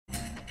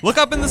Look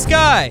up in the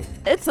sky.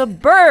 It's a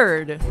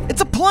bird.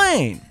 It's a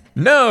plane.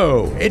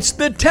 No, it's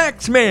the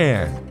Tax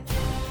Man.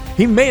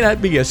 He may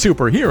not be a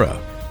superhero,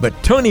 but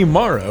Tony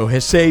Morrow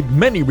has saved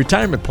many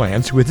retirement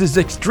plans with his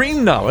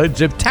extreme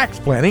knowledge of tax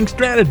planning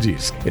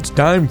strategies. It's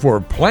time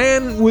for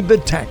Plan with the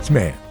Tax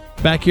Man.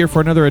 Back here for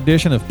another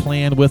edition of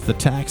Plan with the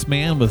Tax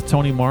Man with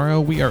Tony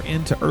Morrow. We are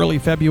into early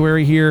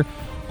February here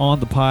on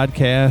the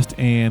podcast,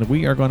 and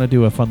we are going to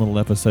do a fun little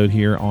episode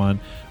here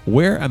on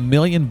where $1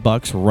 million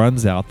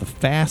runs out the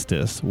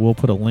fastest. We'll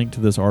put a link to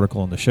this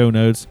article in the show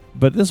notes,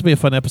 but this will be a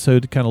fun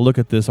episode to kind of look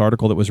at this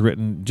article that was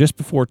written just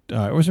before,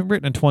 it was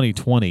written in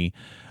 2020,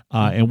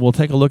 and we'll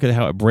take a look at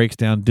how it breaks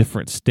down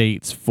different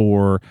states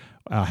for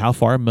how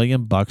far $1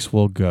 million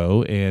will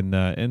go, and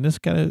this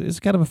is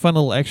kind of a fun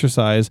little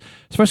exercise,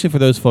 especially for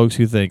those folks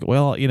who think,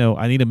 well, you know,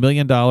 I need $1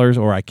 million,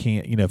 or I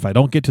can't, you know, if I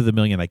don't get to the $1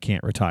 million, I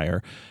can't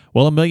retire.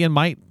 Well, $1 million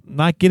might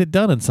not get it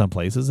done in some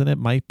places, and it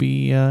might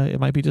be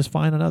just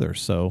fine in others.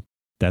 So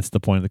that's the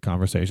point of the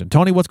conversation.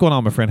 Tony, what's going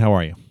on, my friend? How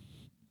are you?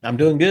 I'm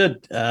doing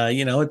good.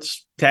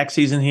 It's tax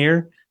season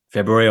here.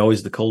 February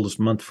always the coldest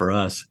month for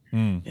us,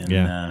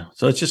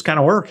 so it's just kind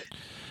of work.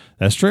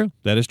 That's true.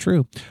 That is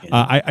true.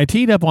 I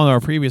teed up on our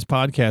previous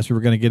podcast, we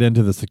were going to get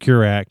into the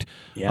Secure Act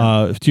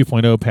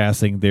 2.0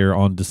 passing there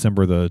on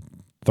December the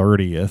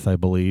 30th, I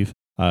believe,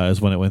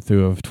 is when it went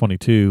through of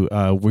 22.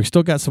 We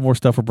still got some more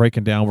stuff we're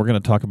breaking down. We're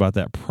going to talk about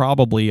that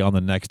probably on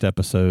the next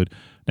episode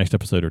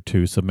or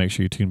two, so make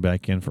sure you tune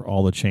back in for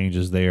all the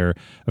changes there.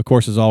 Of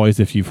course, as always,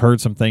 if you've heard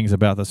some things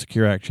about the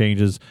Secure Act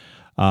changes,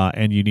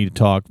 and you need to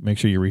talk, make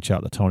sure you reach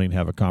out to Tony and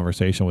have a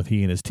conversation with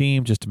he and his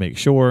team just to make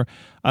sure,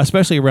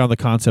 especially around the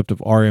concept of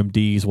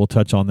RMDs. We'll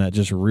touch on that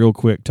just real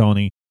quick,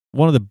 Tony.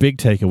 One of the big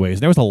takeaways, and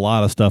there was a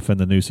lot of stuff in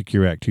the new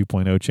Secure Act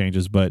 2.0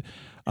 changes, but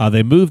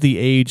they moved the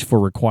age for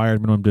required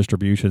minimum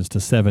distributions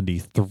to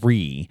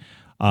 73.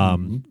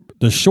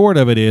 The short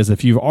of it is,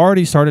 if you've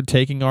already started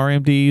taking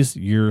RMDs,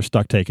 you're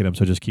stuck taking them,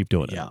 so just keep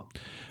doing it.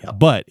 Yeah.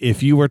 But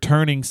if you were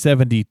turning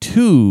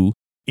 72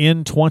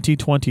 in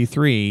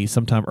 2023,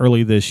 sometime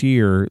early this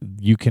year,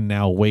 you can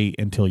now wait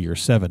until you're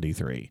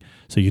 73.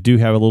 So you do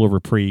have a little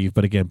reprieve,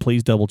 but again,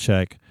 please double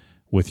check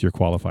with your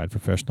qualified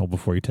professional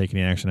before you take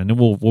any action, and then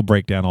we'll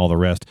break down all the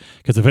rest,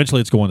 because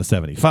eventually it's going to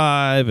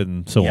 75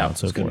 and so on and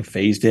so forth. It's going to be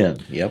phased in.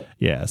 Yep.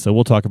 Yeah, so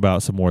we'll talk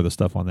about some more of the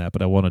stuff on that,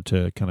 but I wanted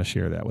to kind of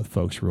share that with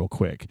folks real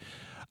quick.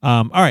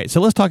 All right,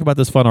 so let's talk about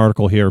this fun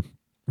article here.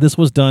 This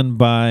was done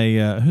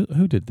by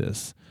who did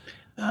this?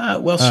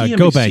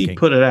 CNBC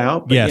put it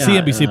out.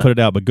 CNBC put it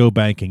out, but Go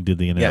Banking did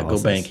the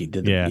analysis. Go Banking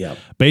did it. Yeah.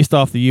 Based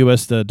off the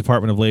U.S.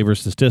 Department of Labor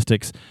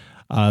statistics,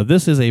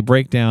 this is a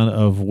breakdown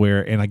of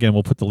where, and again,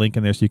 we'll put the link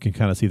in there so you can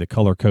kind of see the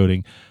color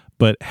coding,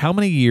 but how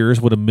many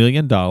years would $1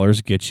 million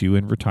get you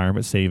in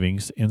retirement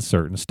savings in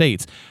certain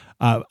states?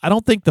 I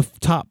don't think the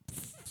top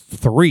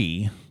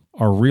three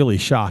are really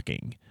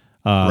shocking.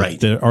 Right.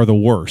 That are the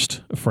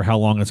worst for how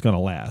long it's going to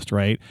last,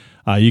 right?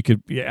 I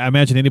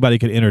imagine anybody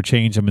could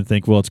interchange them and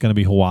think, well, it's going to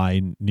be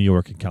Hawaii, New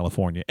York, and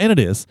California. And it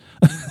is.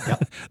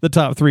 Yep. The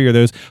top three are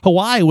those.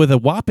 Hawaii with a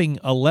whopping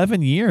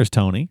 11 years,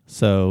 Tony.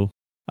 So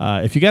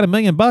if you got $1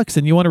 million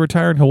and you want to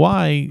retire in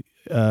Hawaii,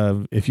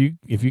 if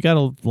you got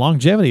a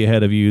longevity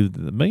ahead of you,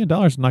 $1 million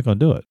is not going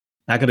to do it.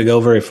 Not going to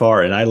go very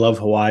far. And I love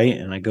Hawaii,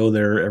 and I go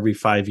there every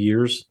 5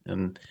 years.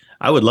 And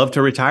I would love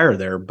to retire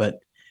there, but,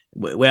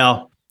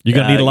 well... You're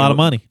going to need a lot of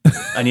money.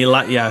 I need a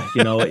lot. Yeah.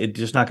 It's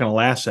just not going to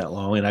last that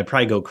long. And I'd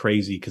probably go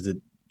crazy because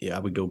I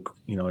would go,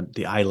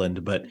 the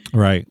island. But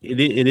right.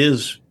 It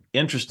is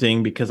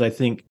interesting because I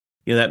think,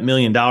 that $1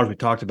 million, we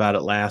talked about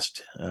it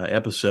last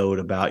episode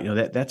about,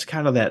 that's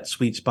kind of that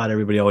sweet spot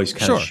everybody always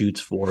kind of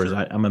shoots for is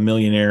I'm a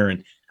millionaire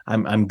and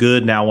I'm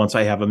good now once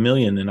I have $1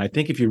 million. And I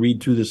think if you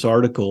read through this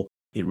article,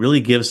 it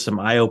really gives some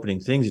eye-opening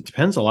things. It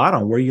depends a lot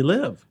on where you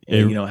live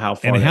and, how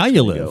far and how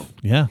you live. Go.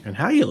 Yeah. And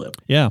how you live.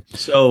 Yeah.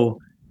 So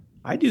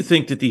I do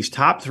think that these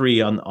top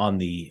three on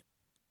the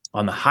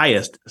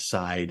highest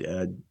side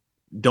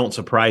don't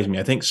surprise me.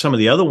 I think some of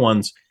the other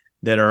ones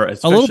that are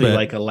especially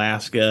like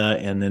Alaska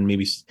and then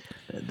maybe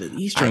the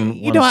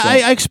eastern ones.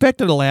 I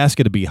expected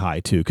Alaska to be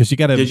high too, because you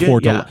got to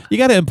import. You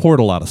got to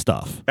import a lot of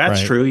stuff. That's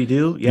right? true. You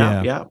do.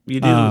 Yeah,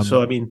 you do.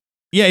 So I mean.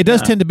 Yeah, it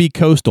does tend to be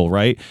coastal,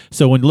 right?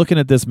 So when looking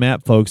at this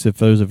map, folks, if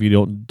those of you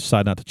don't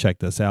decide not to check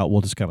this out, we'll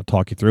just kind of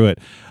talk you through it.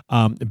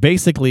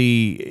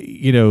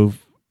 Basically,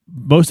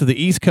 most of the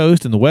East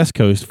Coast and the West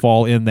Coast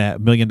fall in that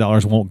 $1 million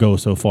won't go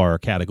so far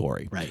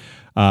category. Right.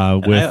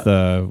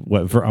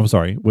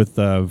 With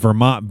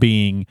Vermont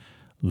being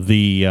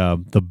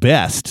the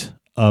best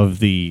of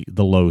the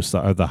low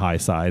side or the high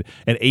side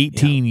at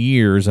 18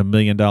 years, $1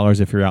 million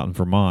if you're out in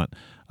Vermont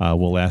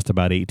will last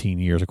about 18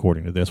 years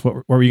according to this.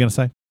 What were you going to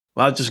say?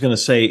 Well, I was just going to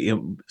say,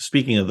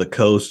 speaking of the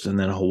coast and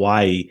then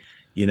Hawaii,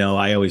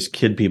 I always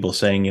kid people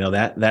saying,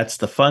 that's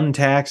the fun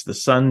tax, the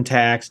sun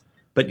tax.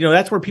 But,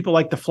 that's where people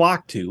like to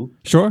flock to.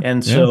 Sure.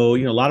 And so,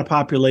 a lot of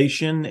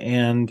population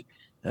and,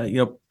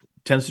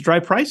 tends to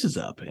drive prices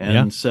up.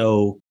 And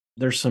so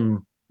there's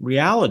some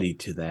reality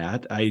to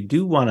that. I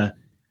do want to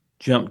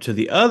jump to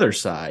the other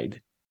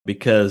side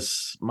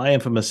because my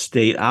infamous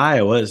state,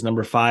 Iowa, is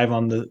number 5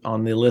 on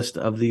the list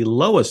of the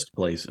lowest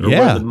places, or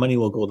where the money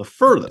will go the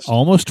furthest.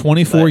 Almost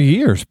 24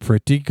 years.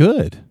 Pretty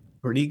good.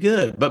 Pretty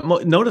good.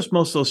 But notice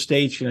most of those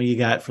states, you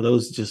got, for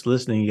those just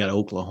listening, you got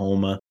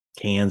Oklahoma,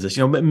 Kansas,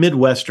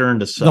 Midwestern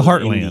to southern the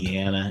heartland.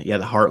 Indiana. Yeah,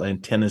 the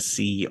heartland,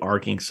 Tennessee,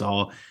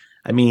 Arkansas.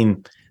 I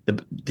mean,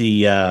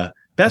 the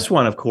best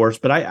one, of course,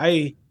 but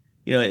I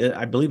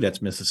believe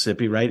that's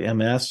Mississippi, right?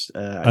 MS.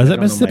 Is that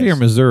Mississippi or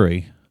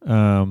Missouri?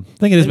 I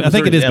think it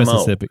is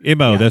Mississippi.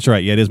 MO, that's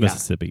right. Yeah, it is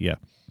Mississippi. Yeah.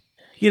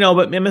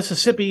 But in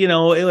Mississippi,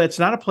 it's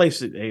not a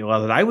place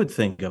that I would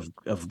think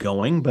of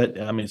going,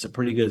 but I mean, it's a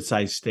pretty good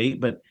sized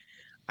state. But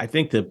I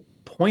think the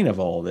point of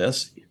all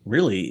this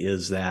really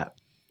is that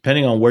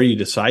depending on where you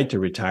decide to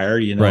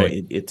retire,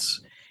 right. it's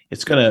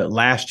going to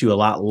last you a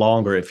lot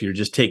longer if you're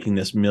just taking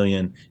this $1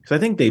 million. Because I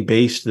think they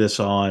based this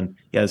on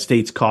the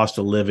state's cost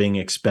of living,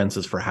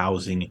 expenses for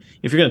housing.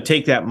 If you're going to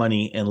take that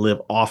money and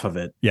live off of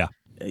it,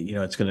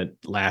 it's going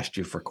to last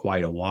you for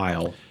quite a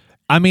while.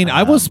 I mean,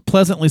 I was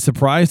pleasantly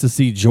surprised to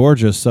see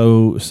Georgia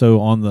so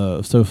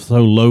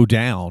low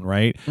down,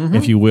 right? Mm-hmm.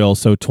 If you will.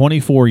 So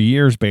 24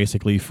 years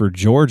basically for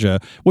Georgia,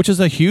 which is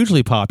a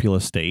hugely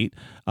populous state.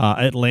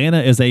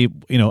 Atlanta is a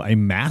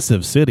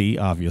massive city,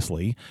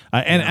 obviously,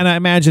 and I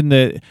imagine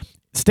that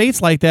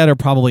states like that are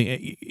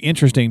probably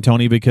interesting,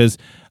 Tony, because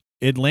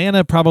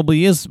Atlanta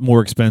probably is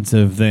more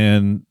expensive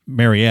than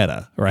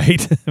Marietta,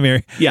 right?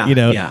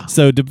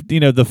 So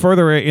the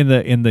further in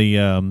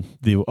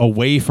the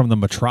away from the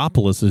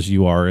metropolis as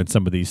you are in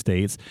some of these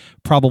states,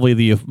 probably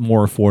the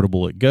more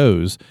affordable it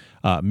goes.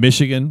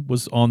 Michigan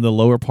was on the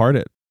lower part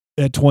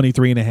at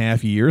 23 and a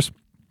half years.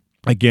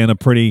 Again, a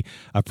pretty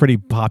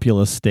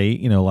populous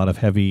state. A lot of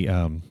heavy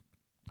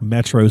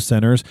metro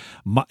centers,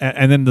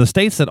 and then the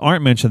states that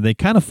aren't mentioned, they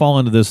kind of fall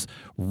into this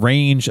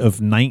range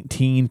of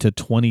 19 to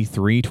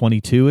 23,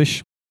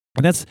 22-ish.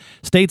 And that's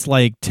states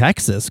like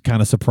Texas, kind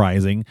of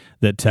surprising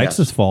that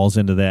Texas falls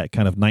into that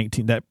kind of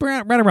 19, that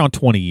right around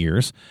 20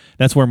 years.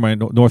 That's where my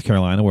North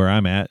Carolina, where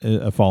I'm at,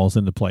 falls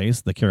into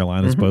place. The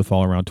Carolinas both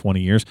fall around 20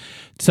 years.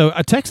 So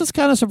Texas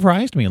kind of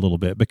surprised me a little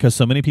bit because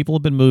so many people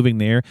have been moving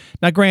there.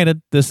 Now,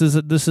 granted, this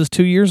is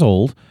 2 years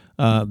old.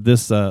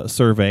 This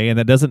survey, and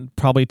that doesn't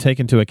probably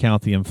take into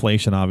account the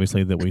inflation,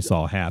 obviously, that we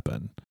saw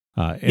happen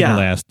in the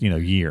last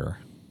year.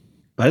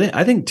 But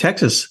I think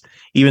Texas,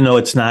 even though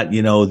it's not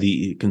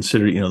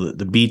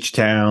the beach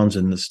towns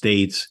and the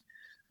states,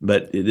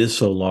 but it is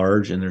so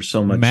large and there's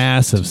so much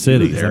massive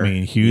cities. There. I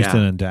mean,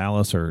 Houston and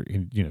Dallas are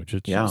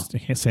just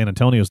San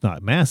Antonio's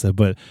not massive,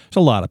 but there's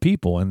a lot of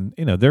people, and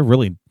they're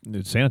really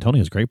San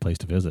Antonio is a great place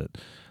to visit.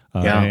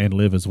 And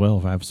live as well.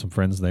 If I have some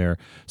friends there.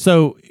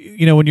 So,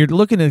 when you're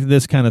looking at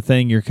this kind of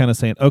thing, you're kind of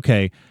saying,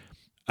 okay,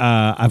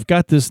 I've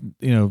got this,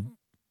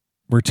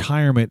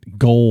 retirement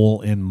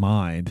goal in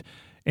mind.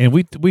 And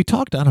we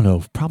talked, I don't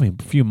know, probably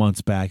a few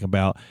months back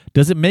about,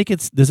 does it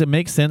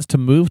make sense to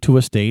move to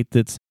a state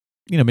that's,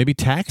 maybe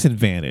tax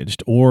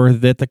advantaged, or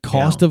that the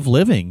cost of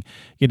living,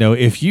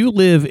 if you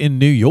live in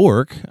New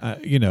York, a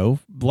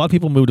lot of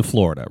people move to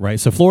Florida, right?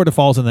 So Florida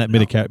falls in that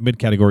mid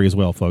category as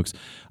well, folks.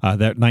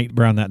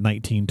 Around that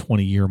 19,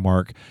 20 year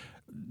mark.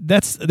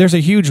 There's a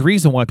huge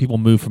reason why people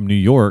move from New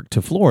York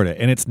to Florida,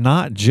 and it's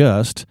not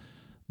just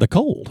the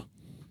cold.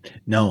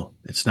 No,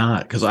 it's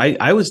not. Because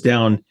I was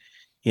down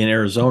in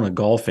Arizona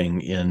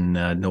golfing in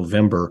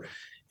November.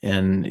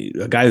 And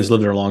a guy who's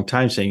lived there a long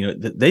time saying,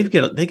 they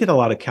get a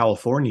lot of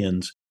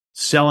Californians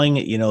selling,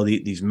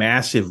 these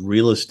massive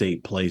real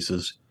estate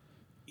places,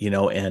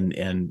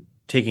 and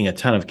taking a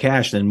ton of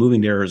cash and then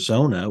moving to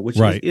Arizona, which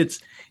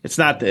is, it's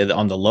not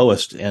on the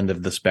lowest end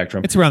of the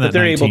spectrum. It's around that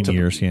 19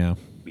 years, yeah.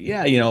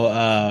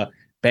 Yeah,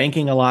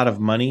 banking a lot of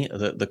money.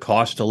 The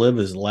cost to live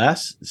is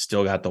less. It's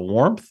still got the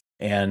warmth,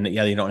 and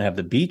you don't have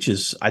the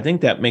beaches. I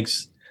think that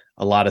makes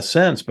a lot of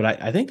sense. But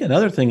I think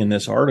another thing in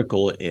this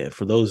article,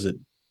 for those that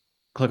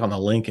click on the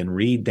link and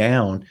read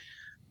down,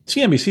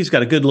 CNBC's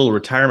got a good little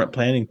retirement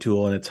planning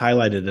tool, and it's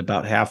highlighted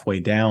about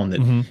halfway down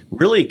that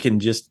really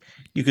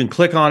you can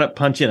click on it,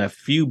 punch in a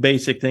few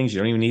basic things. You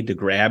don't even need to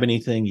grab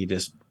anything. You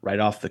just right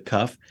off the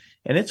cuff,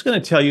 and it's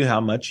going to tell you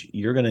how much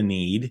you're going to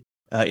need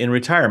in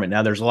retirement.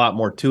 Now, there's a lot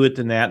more to it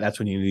than that. That's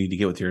when you need to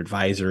get with your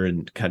advisor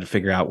and kind of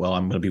figure out, well,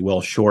 I'm going to be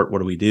well short. What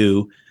do we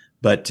do?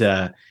 But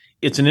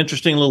it's an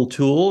interesting little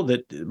tool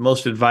that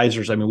most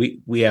advisors, I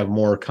mean, we have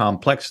more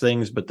complex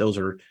things, but those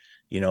are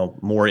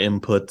more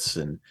inputs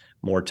and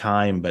more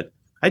time. But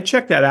I'd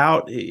check that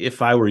out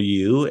if I were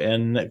you.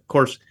 And of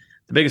course,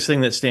 the biggest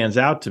thing that stands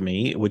out to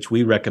me, which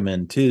we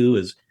recommend too,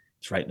 is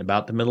it's right in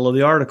about the middle of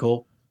the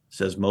article. It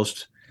says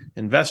most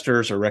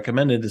investors are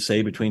recommended to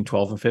save between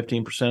 12 and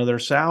 15% of their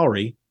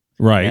salary.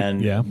 Right.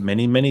 And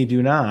many, many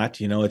do not.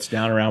 It's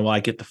down around, well,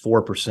 I get the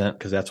 4%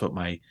 because that's what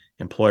my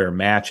employer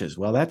matches.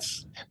 Well,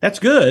 that's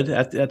good.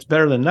 That's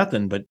better than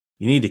nothing, but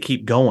you need to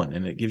keep going.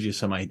 And it gives you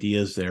some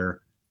ideas there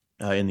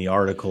in the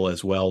article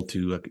as well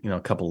to a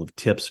couple of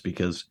tips,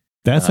 because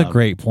That's a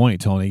great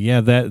point, Tony.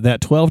 Yeah,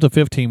 that 12 to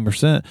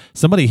 15%,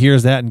 somebody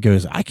hears that and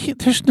goes, I can't,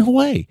 there's no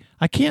way.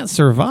 I can't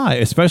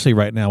survive, especially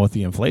right now with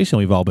the inflation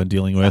we've all been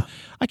dealing with.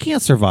 I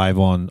can't survive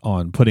on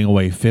putting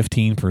away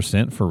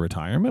 15% for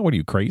retirement. What are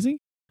you, crazy?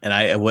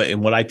 And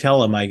what I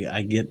tell them,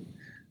 I get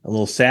a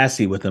little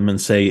sassy with them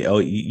and say, oh,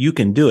 you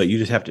can do it. You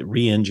just have to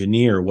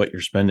re-engineer what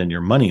you're spending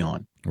your money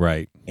on.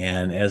 Right.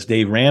 And as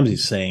Dave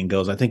Ramsey's saying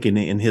goes, I think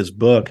in his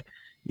book,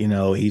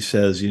 he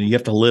says, you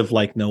have to live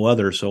like no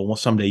other. So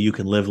someday you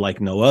can live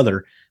like no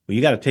other. Well,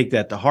 you got to take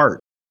that to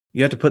heart.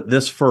 You have to put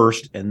this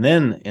first and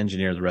then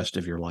engineer the rest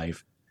of your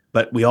life.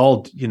 But we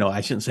all,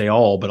 I shouldn't say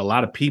all, but a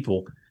lot of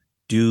people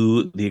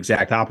do the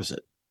exact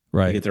opposite.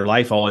 Right. They get their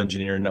life all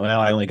engineered. Well,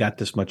 I only got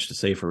this much to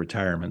save for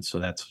retirement. So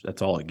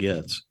that's all it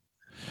gets.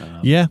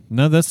 Yeah,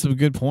 no, that's some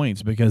good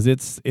points, because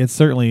it's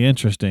certainly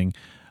interesting,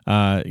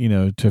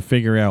 to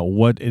figure out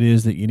what it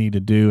is that you need to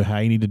do, how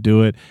you need to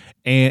do it.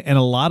 And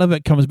a lot of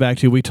it comes back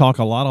to, we talk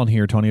a lot on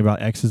here, Tony,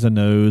 about X's and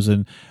O's.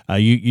 And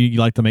you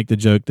like to make the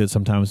joke that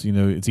sometimes,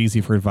 it's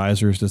easy for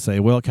advisors to say,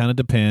 well, it kind of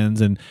depends.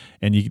 And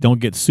you don't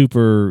get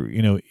super,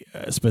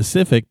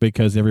 specific,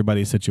 because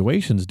everybody's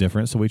situation is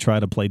different. So we try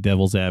to play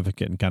devil's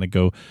advocate and kind of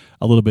go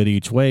a little bit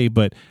each way.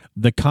 But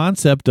the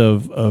concept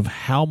of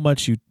how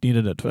much you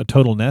needed a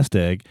total nest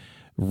egg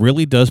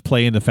really does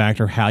play into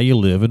factor how you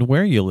live and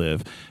where you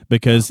live.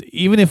 Because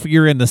even if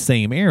you're in the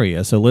same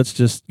area, so let's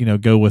just,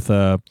 go with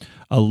a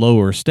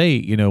lower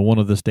state, one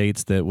of the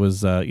states that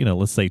was,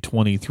 let's say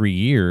 23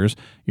 years,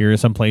 you're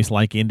someplace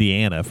like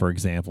Indiana, for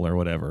example, or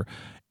whatever.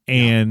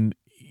 And,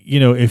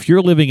 if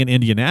you're living in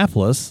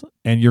Indianapolis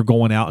and you're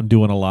going out and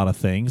doing a lot of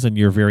things and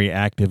you're very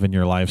active in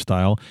your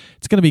lifestyle,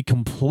 it's going to be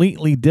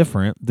completely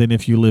different than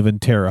if you live in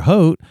Terre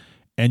Haute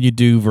and you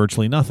do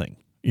virtually nothing.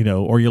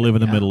 Or you live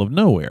in the middle of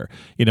nowhere,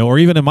 or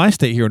even in my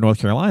state here in North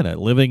Carolina,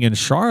 living in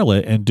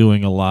Charlotte and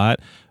doing a lot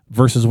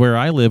versus where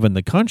I live in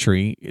the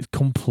country, is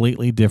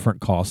completely different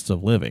costs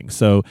of living.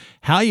 So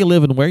how you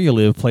live and where you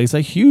live plays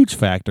a huge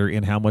factor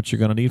in how much you're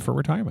going to need for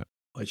retirement.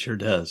 It sure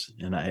does.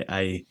 And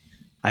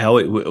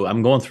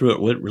I'm going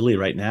through it really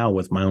right now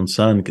with my own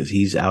son, because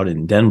he's out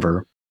in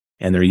Denver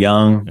and they're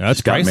young.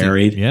 That's got pricey.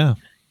 Married. Yeah.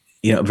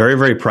 Very,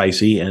 very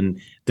pricey. And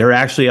they're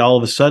actually all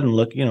of a sudden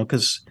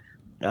because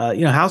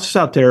houses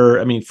out there,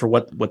 I mean, for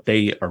what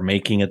they are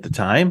making at the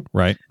time,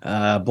 right?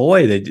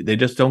 Boy, they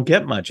just don't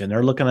get much. And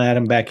they're looking at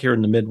them back here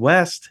in the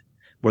Midwest,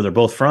 where they're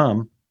both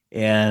from,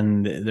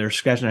 and they're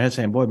scratching their head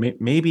saying, boy,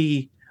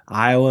 maybe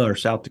Iowa or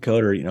South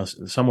Dakota, or,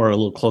 somewhere a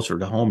little closer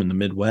to home in the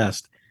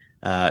Midwest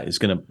is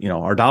going to,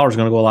 our dollar's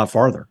going to go a lot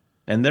farther.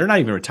 And they're not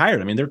even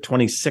retired. I mean, they're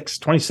 26,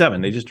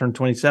 27. They just turned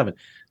 27.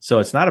 So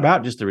it's not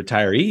about just the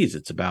retirees.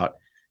 It's about,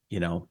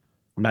 I'm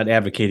not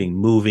advocating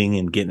moving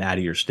and getting out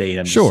of your state.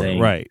 I'm just saying,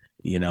 right.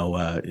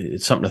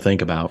 It's something to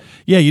think about.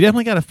 Yeah, you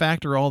definitely got to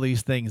factor all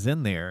these things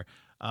in there.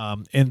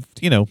 And,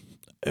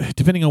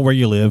 depending on where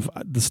you live,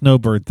 the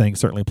snowbird thing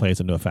certainly plays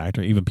into a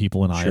factor. Even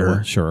people in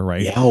Iowa, sure,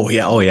 right? Yeah, oh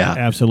yeah.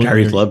 Absolutely.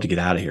 Gary'd love to get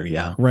out of here,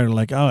 yeah. Right,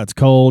 like, oh, it's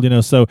cold,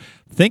 So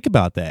think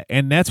about that.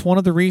 And that's one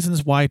of the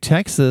reasons why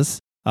Texas,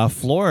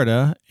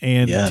 Florida,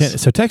 and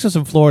so Texas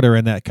and Florida are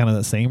in that kind of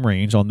the same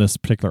range on this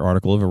particular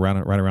article of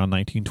right around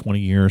 19, 20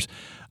 years,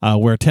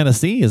 where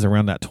Tennessee is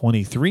around that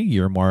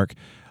 23-year mark.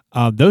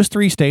 Those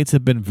three states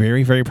have been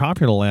very, very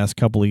popular the last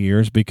couple of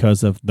years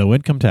because of no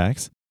income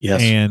tax.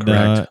 Yes, and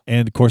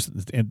of course,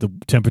 and the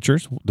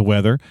temperatures, the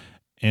weather,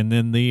 and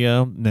then the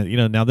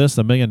now this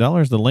 $1 million,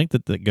 the length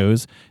that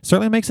goes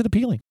certainly makes it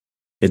appealing.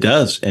 It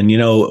does, and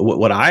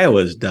what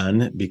Iowa's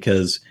done,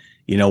 because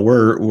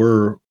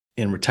we're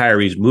in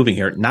retirees moving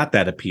here, not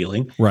that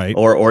appealing, right?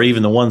 Or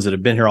even the ones that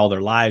have been here all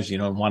their lives,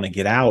 and want to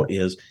get out.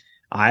 Is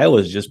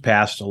Iowa's just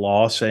passed a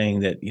law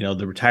saying that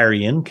the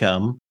retiree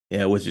income,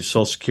 with your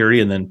Social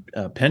Security and then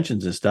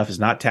pensions and stuff, is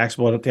not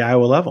taxable at the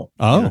Iowa level.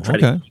 Oh, try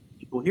okay. to keep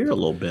people here a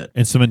little bit,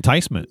 and some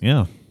enticement.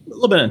 Yeah, a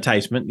little bit of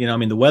enticement. I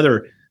mean, the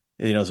weather,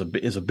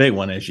 is a big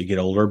one as you get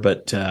older,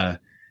 but to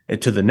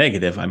the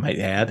negative, I might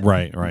add.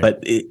 Right.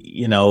 But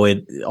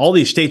all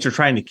these states are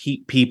trying to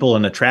keep people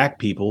and attract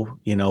people,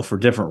 for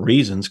different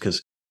reasons,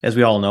 because, as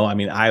we all know, I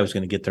mean, Iowa's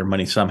going to get their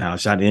money somehow.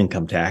 It's not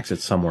income tax;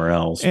 it's somewhere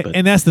else.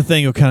 And that's the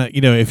thing. Kind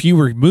of, if you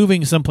were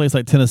moving someplace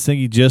like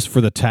Tennessee just for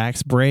the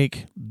tax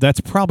break,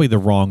 that's probably the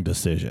wrong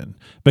decision,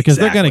 because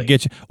they're going to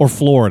get you, or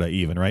Florida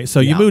even, right? So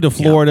you move to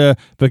Florida,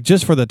 but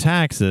just for the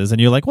taxes,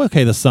 and you're like, well,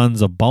 okay, the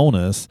sun's a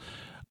bonus.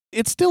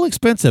 It's still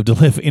expensive to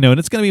live, and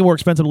it's going to be more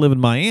expensive to live in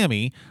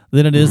Miami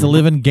than it is to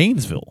live in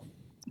Gainesville,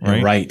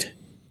 right? Right.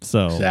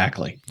 So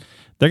exactly.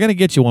 They're going to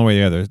get you one way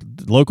or the other.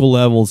 Local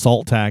level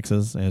salt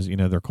taxes, as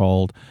they're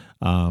called.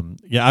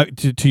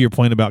 To your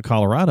point about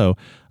Colorado,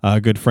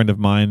 a good friend of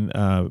mine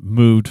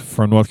moved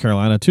from North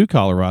Carolina to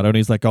Colorado, and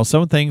he's like, "Oh,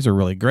 some things are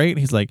really great." And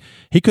he's like,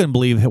 he couldn't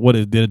believe what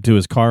it did to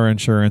his car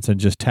insurance and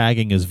just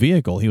tagging his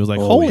vehicle. He was like,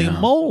 "Holy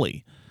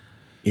moly!"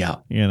 Yeah,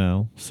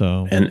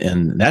 So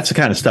and that's the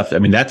kind of stuff. I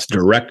mean, that's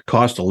direct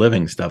cost of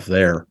living stuff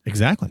there.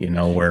 Exactly.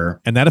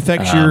 Where and that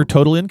affects your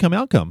total income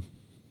outcome.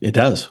 It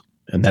does,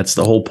 and that's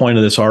the whole point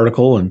of this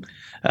article. And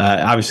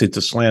obviously, it's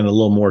a slant a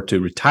little more to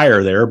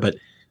retire there, but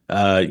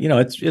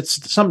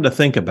it's something to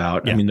think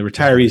about. Yeah. I mean, the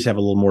retirees have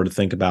a little more to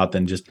think about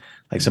than just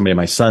like somebody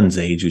my son's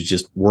age who's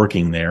just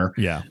working there.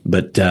 Yeah.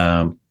 But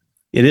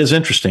it is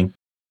interesting.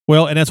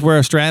 Well, and that's where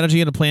a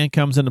strategy and a plan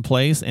comes into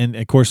place. And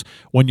of course,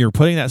 when you're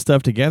putting that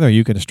stuff together,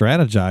 you can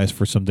strategize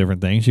for some different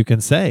things. You can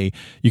sit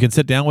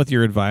down with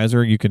your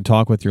advisor, you can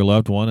talk with your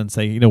loved one and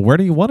say, where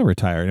do you want to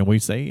retire? And we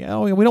say,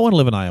 oh, we don't want to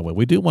live in Iowa.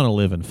 We do want to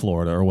live in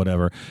Florida or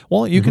whatever.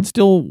 Well, you can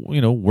still,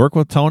 work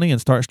with Tony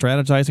and start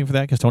strategizing for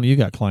that because, Tony, you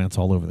got clients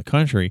all over the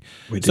country.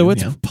 So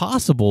it's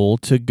possible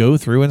to go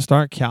through and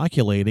start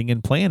calculating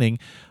and planning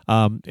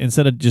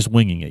instead of just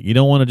winging it. You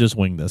don't want to just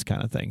wing this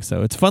kind of thing.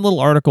 So it's a fun little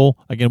article.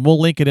 Again,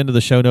 we'll link it into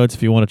the show notes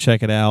if you want to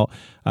check it out.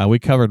 We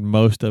covered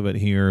most of it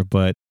here,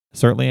 but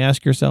certainly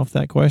ask yourself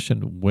that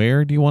question.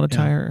 Where do you want to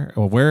retire?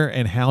 Or where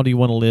and how do you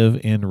want to live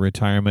in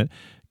retirement?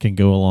 Can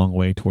go a long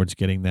way towards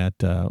getting that,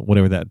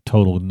 whatever that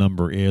total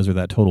number is or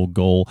that total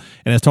goal.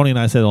 And as Tony and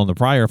I said on the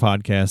prior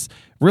podcast,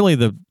 really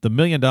the $1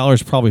 million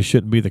probably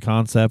shouldn't be the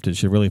concept. It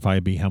should really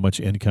probably be how much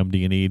income do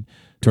you need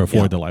to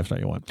afford the lifestyle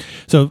you want.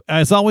 So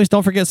as always,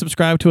 don't forget to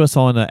subscribe to us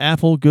on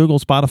Apple, Google,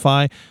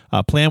 Spotify.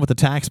 Plan with the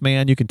Tax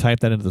Man. You can type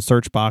that into the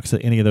search box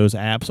at any of those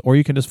apps, or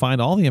you can just find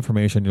all the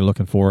information you're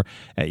looking for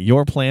at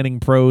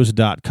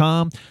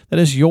yourplanningpros.com. That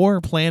is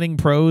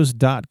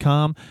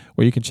yourplanningpros.com,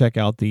 where you can check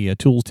out the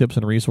tools, tips,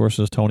 and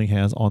resources Tony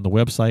has on the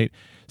website.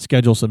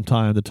 Schedule some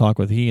time to talk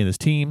with he and his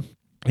team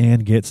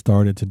and get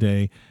started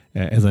today.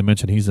 As I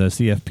mentioned, he's a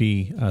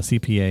CFP,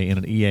 CPA, and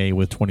an EA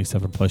with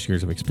 27 plus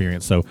years of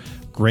experience. So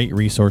great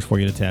resource for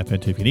you to tap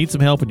into. If you need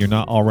some help and you're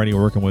not already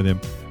working with him,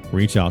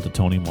 reach out to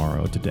Tony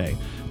Morrow today.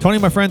 Tony,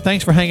 my friend,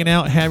 thanks for hanging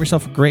out. Have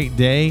yourself a great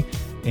day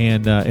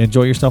and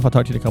enjoy yourself. I'll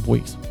talk to you in a couple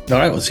weeks. All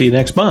right. We'll see you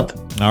next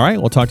month. All right.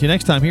 We'll talk to you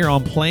next time here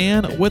on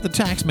Plan with the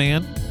Tax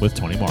Man with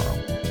Tony Morrow.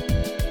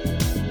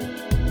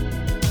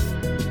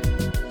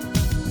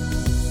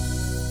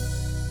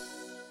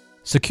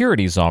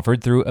 Securities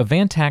offered through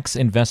Avantax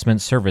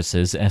Investment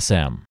Services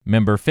SM.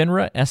 Member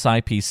FINRA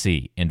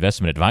SIPC.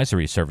 Investment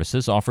advisory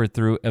services offered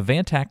through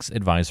Avantax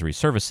Advisory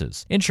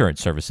Services.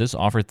 Insurance services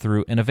offered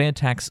through an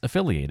Avantax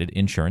affiliated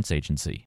insurance agency.